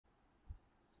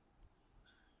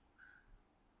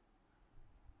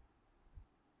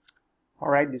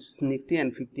Alright, this is Nifty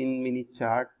and 15-minute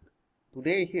chart.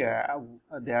 Today here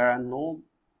there are no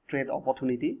trade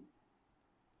opportunity.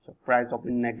 So price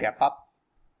opened a gap up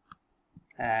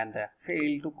and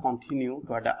failed to continue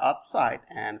toward the upside,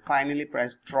 and finally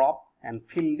price dropped and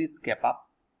filled this gap up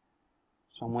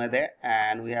somewhere there,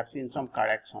 and we have seen some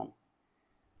correction.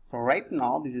 So right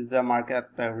now this is the market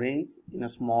range in a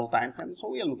small time frame. So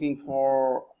we are looking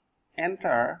for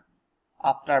enter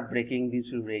after breaking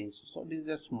this range. So this is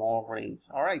a small range.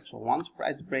 All right, so once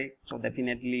price break, so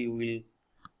definitely we'll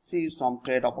see some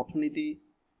trade opportunity,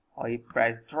 or if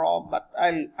price drop, but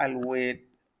I'll wait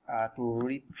to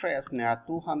retrace near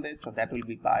 200, so that will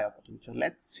be buy opportunity. So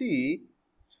let's see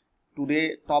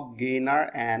today top gainer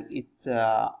and its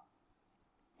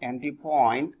entry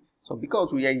point. So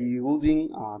because we are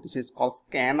using this is called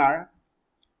scanner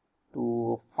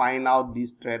to find out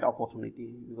this trade opportunity,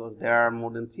 because there are more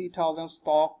than 3,000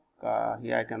 stock.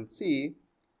 Here I can see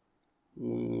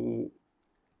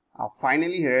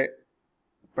finally here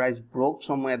price broke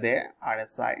somewhere there,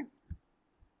 RSI.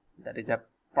 That is a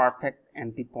perfect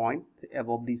entry point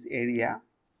above this area.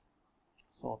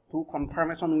 So two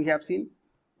confirmation we have seen.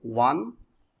 One,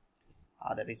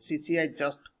 that is CCI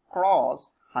just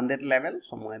crossed 100 level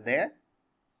somewhere there,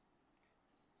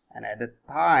 and at the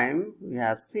time we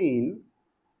have seen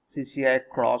CCI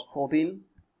cross 14,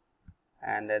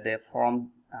 and they formed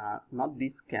not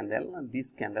this candle,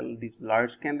 this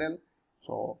large candle.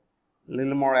 So a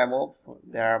little more above,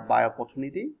 there are buy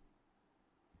opportunity.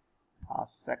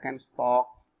 Second stock,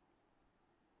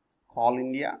 Call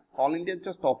India. Call India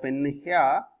just opened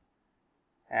here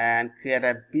and create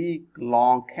a big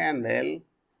long candle,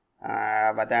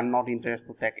 but I'm not interested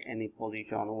to take any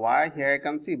position. Why? Here I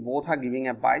can see both are giving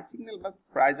a buy signal, but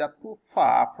price are too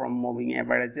far from moving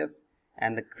averages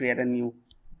and create a new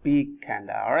big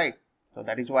candle. All right, so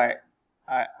that is why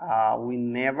we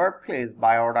never place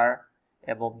buy order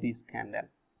above this candle.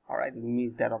 All right, we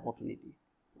miss that opportunity.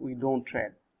 We don't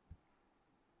trade.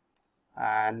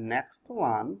 And next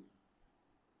one,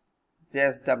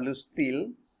 Tata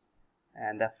Steel,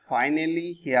 and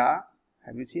finally here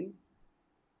have you seen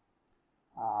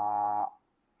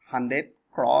 100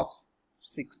 cross,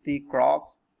 60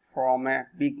 cross from a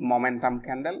big momentum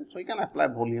candle, so you can apply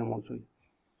volume also.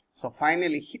 So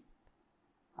finally hit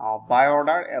buy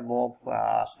order above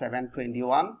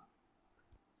 721,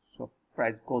 so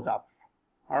price goes up.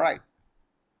 All right,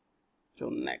 so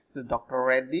next is Dr.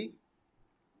 Reddy.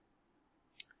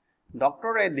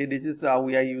 Dr. Reddy, this is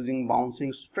we are using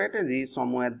bouncing strategy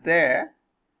somewhere there,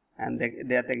 and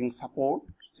they are taking support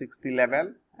 60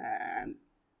 level and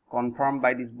confirmed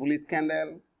by this bullish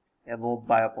candle above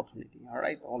buy opportunity. All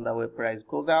right, all the way price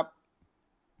goes up.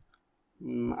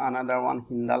 Another one,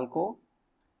 Jindal.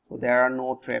 So there are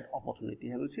no trade opportunity.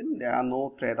 Have you seen? There are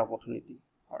no trade opportunity.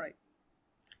 All right.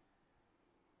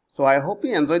 So I hope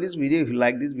you enjoyed this video. If you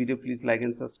like this video, please like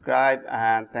and subscribe,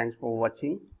 and thanks for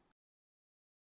watching.